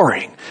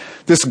adoring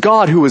this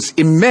God who is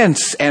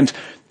immense and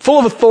full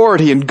of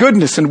authority and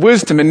goodness and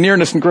wisdom and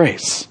nearness and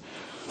grace?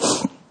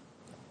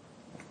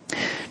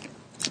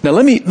 Now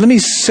let me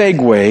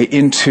segue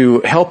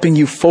into helping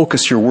you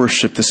focus your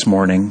worship this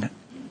morning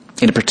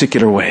in a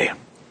particular way.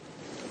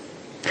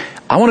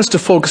 I want us to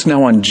focus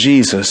now on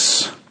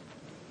Jesus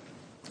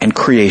and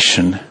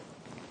creation,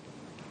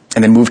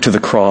 and then move to the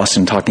cross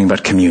and talking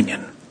about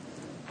communion.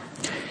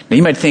 Now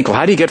you might think, well,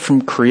 how do you get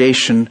from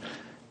creation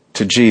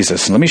to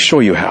Jesus? And let me show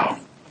you how.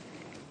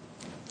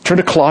 Turn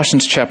to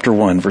Colossians chapter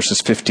 1,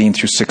 verses 15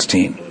 through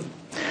 16.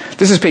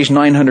 This is page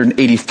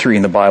 983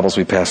 in the Bibles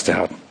we passed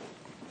out.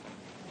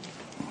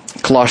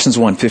 Colossians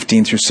 1,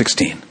 15 through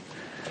 16.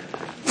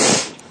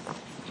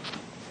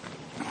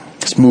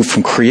 Let's move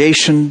from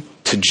creation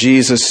to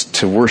Jesus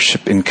to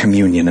worship in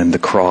communion and the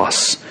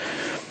cross.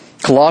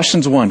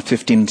 Colossians 1,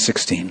 15 and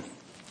 16.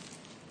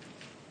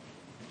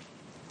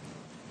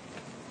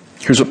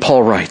 Here's what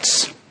Paul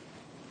writes.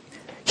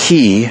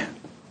 He,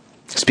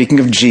 speaking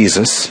of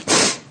Jesus,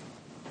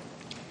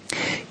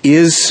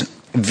 is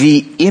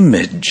the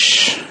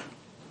image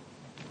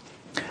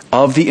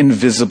of the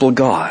invisible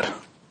God.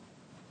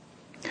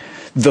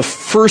 The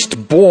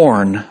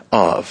firstborn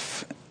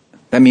of,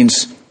 that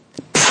means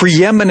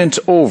preeminent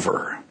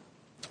over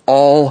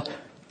all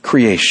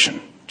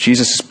creation.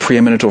 Jesus is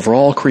preeminent over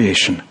all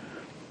creation.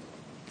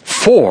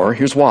 For,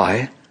 here's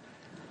why,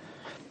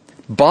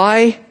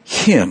 by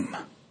Him,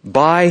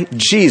 by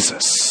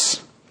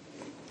Jesus,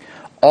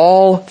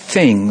 all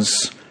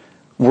things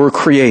were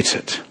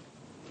created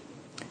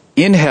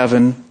in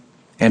heaven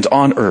and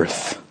on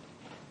earth,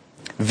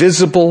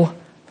 visible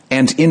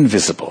and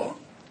invisible,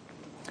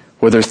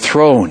 whether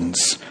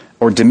thrones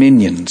or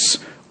dominions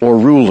or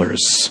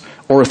rulers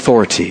or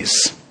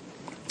authorities.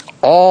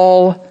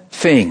 All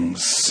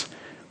things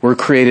were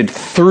created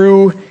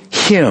through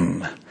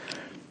Him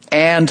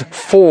and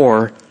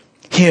for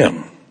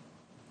Him.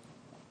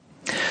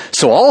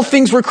 So all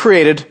things were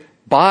created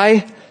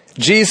by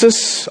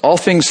Jesus, all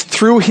things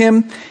through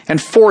Him and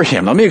for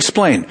Him. Let me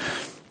explain.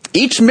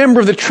 Each member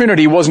of the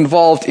Trinity was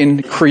involved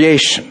in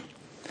creation.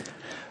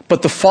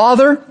 But the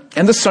Father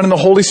and the Son and the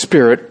Holy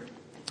Spirit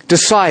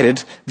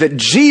decided that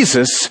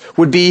Jesus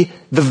would be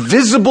the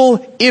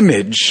visible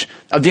image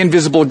of the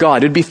invisible God.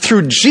 It'd be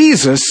through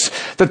Jesus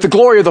that the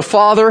glory of the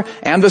Father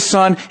and the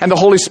Son and the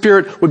Holy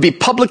Spirit would be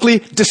publicly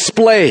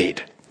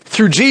displayed.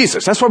 Through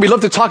Jesus. That's why we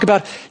love to talk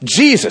about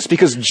Jesus,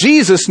 because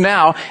Jesus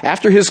now,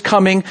 after His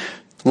coming,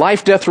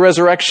 life, death,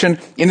 resurrection,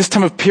 in this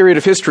time of period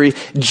of history,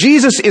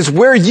 Jesus is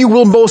where you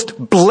will most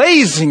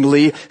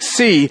blazingly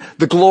see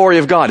the glory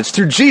of God. It's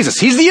through Jesus.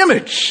 He's the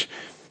image.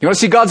 You want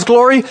to see God's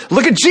glory?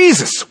 Look at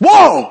Jesus.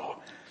 Whoa!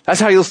 That's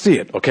how you'll see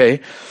it,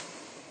 okay?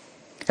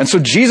 And so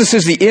Jesus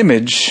is the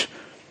image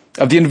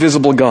of the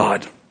invisible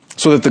God,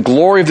 so that the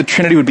glory of the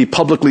Trinity would be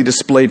publicly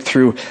displayed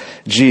through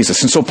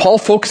Jesus. And so Paul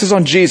focuses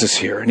on Jesus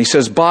here, and he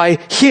says, by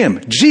Him,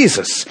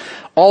 Jesus,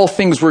 all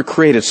things were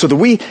created. So that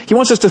he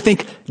wants us to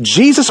think,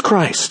 Jesus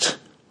Christ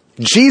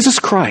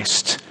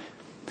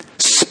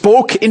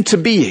spoke into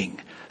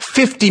being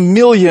 50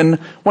 million,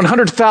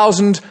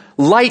 100,000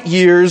 light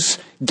years,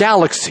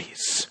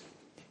 galaxies.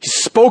 He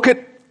spoke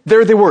it,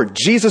 there they were.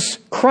 Jesus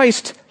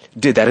Christ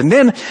did that. And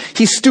then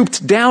He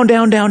stooped down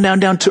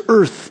to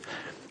earth,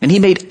 and He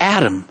made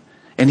Adam,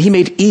 and He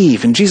made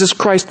Eve, and Jesus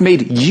Christ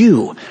made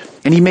you,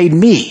 and He made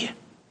me.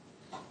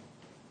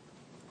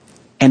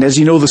 And as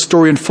you know, the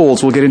story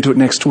unfolds. We'll get into it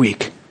next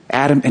week.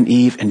 Adam and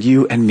Eve and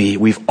you and me,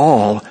 we've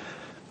all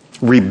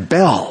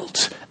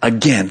rebelled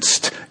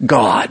against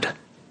God.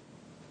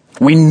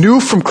 We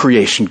knew from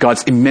creation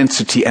God's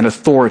immensity and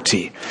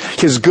authority,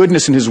 His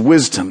goodness and His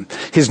wisdom,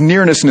 His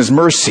nearness and His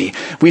mercy.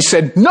 We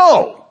said,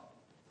 no!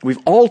 We've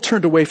all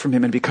turned away from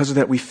Him, and because of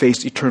that we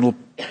faced eternal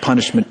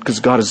punishment, because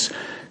God is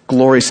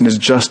glorious in His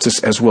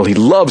justice as well. He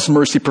loves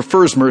mercy,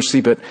 prefers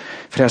mercy, but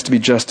if it has to be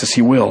justice,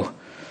 He will.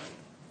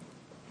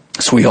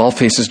 So we all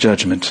face His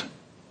judgment.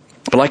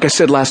 But like I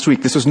said last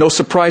week, this was no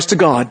surprise to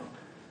God.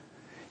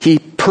 He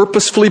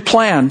purposefully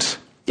planned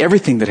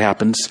everything that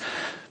happens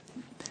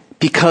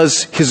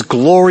because His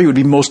glory would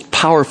be most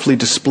powerfully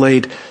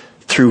displayed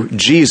through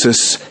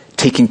Jesus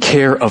taking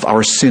care of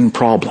our sin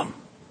problem.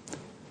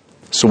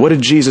 So what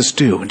did Jesus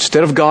do?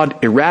 Instead of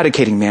God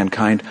eradicating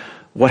mankind,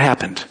 what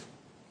happened?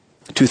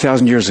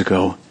 2,000 years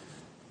ago,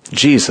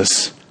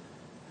 Jesus,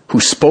 who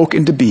spoke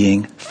into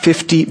being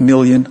 50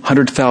 million,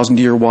 100,000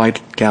 year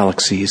wide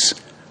galaxies,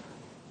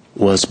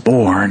 was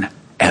born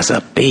as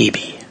a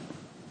baby.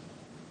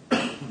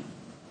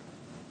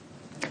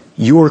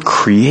 Your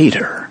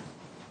Creator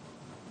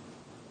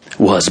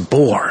was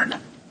born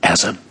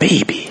as a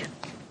baby.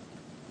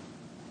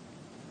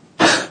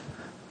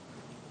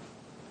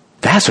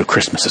 That's what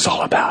Christmas is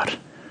all about.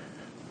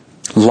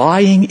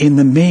 Lying in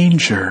the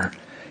manger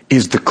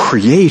is the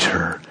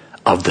Creator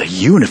of the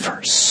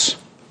universe.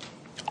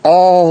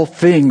 All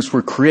things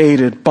were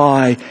created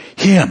by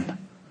Him.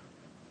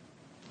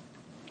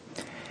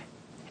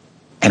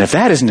 And if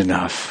that isn't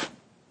enough,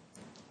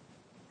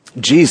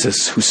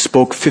 Jesus, who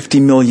spoke 50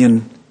 million,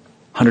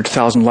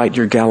 100,000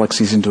 light-year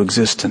galaxies into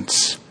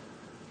existence,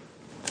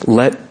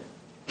 let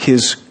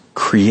His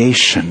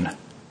creation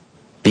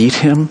beat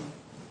Him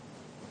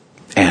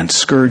and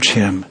scourge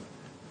Him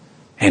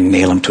and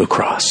nail him to a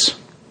cross.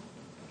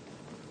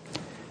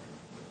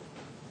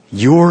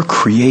 Your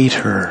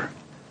Creator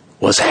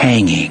was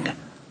hanging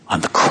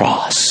on the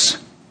cross.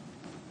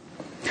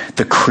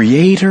 The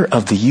Creator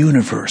of the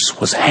universe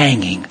was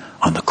hanging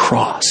on the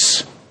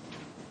cross.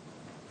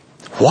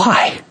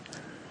 Why?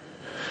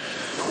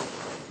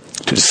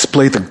 To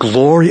display the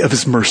glory of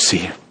his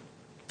mercy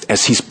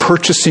as he's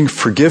purchasing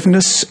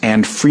forgiveness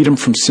and freedom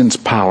from sin's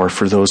power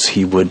for those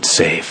he would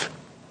save.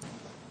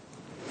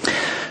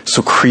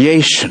 So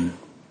creation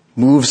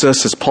moves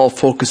us as Paul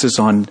focuses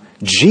on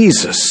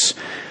Jesus,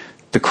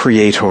 the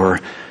Creator,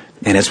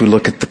 and as we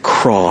look at the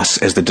cross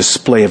as the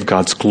display of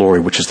God's glory,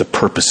 which is the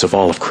purpose of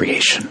all of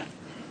creation.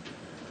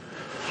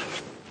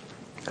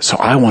 So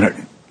I want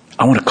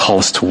to call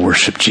us to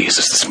worship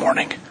Jesus this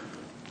morning.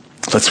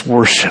 Let's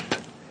worship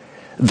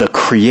the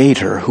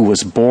Creator who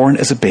was born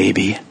as a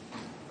baby,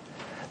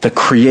 the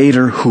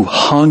Creator who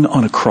hung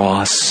on a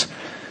cross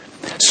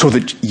so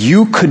that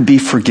you could be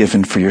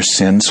forgiven for your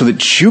sins, so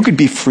that you could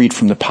be freed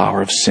from the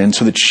power of sin,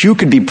 so that you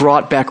could be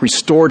brought back,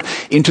 restored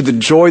into the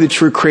joy that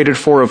you were created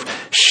for, of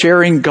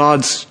sharing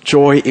God's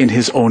joy in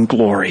his own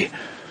glory.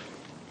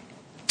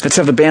 Let's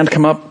have the band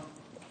come up.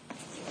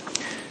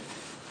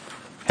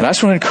 And I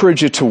just want to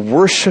encourage you to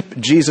worship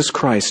Jesus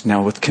Christ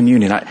now with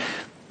communion.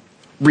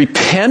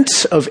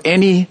 Repent of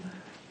any...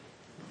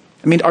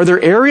 are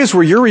there areas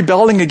where you're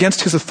rebelling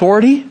against his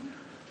authority?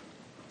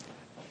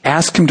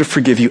 Ask him to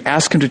forgive you.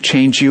 Ask him to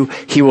change you.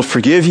 He will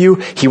forgive you.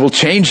 He will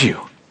change you.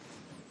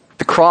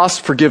 The cross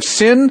forgives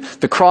sin.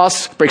 The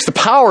cross breaks the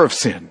power of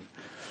sin.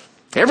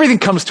 Everything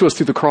comes to us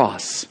through the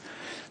cross.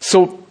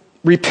 So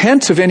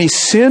repent of any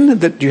sin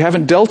that you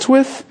haven't dealt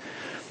with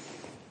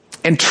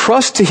and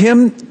trust to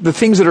him the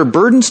things that are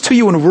burdens to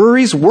you and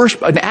worries.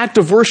 Worship, an act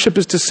of worship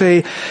is to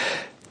say,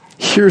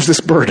 here's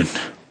this burden.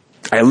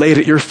 I lay it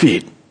at your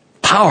feet.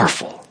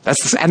 Powerful.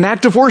 That's an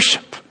act of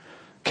worship.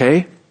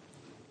 Okay?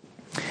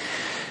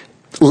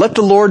 Let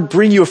the Lord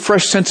bring you a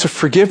fresh sense of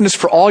forgiveness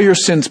for all your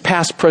sins,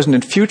 past, present,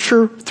 and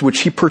future, through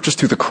which he purchased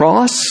through the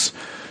cross.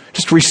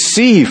 Just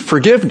receive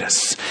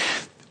forgiveness.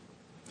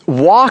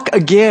 Walk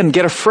again,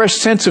 get a fresh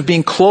sense of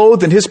being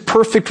clothed in his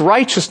perfect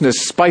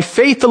righteousness. By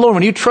faith alone,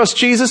 when you trust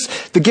Jesus,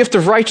 the gift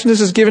of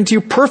righteousness is given to you,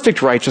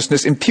 perfect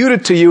righteousness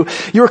imputed to you.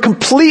 You are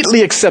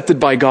completely accepted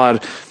by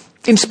God,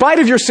 in spite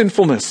of your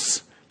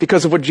sinfulness,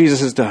 because of what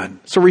Jesus has done.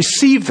 So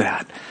receive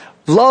that.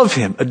 Love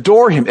him,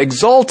 adore him,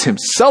 exalt him,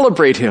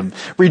 celebrate him,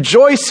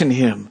 rejoice in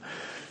him,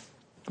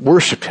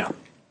 worship him.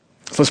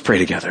 So let's pray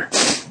together.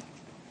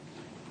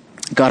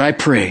 God, I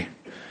pray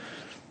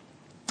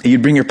that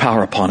you'd bring your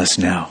power upon us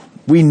now.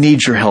 We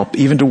need your help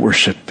even to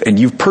worship, and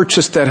you've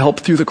purchased that help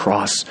through the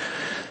cross.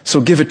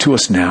 So give it to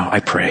us now, I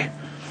pray.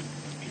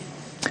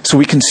 So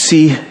we can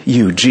see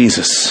you,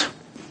 Jesus,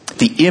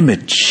 the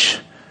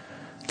image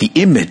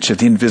of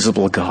the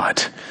invisible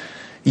God.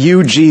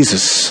 You,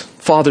 Jesus,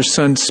 Father,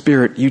 Son,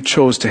 Spirit, you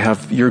chose to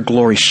have your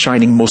glory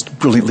shining most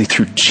brilliantly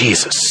through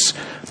Jesus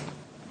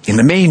in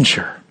the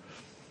manger,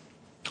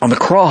 on the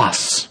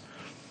cross,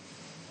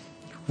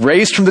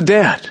 raised from the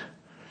dead.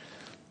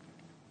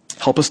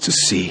 Help us to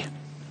see.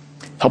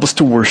 Help us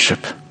to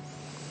worship.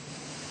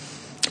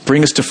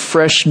 Bring us to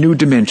fresh new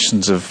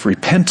dimensions of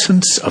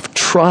repentance, of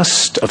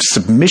trust, of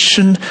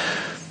submission,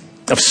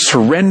 of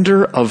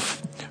surrender,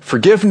 of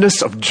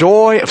forgiveness, of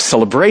joy, of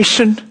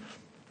celebration.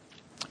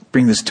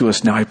 Bring this to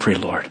us now, I pray,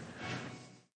 Lord.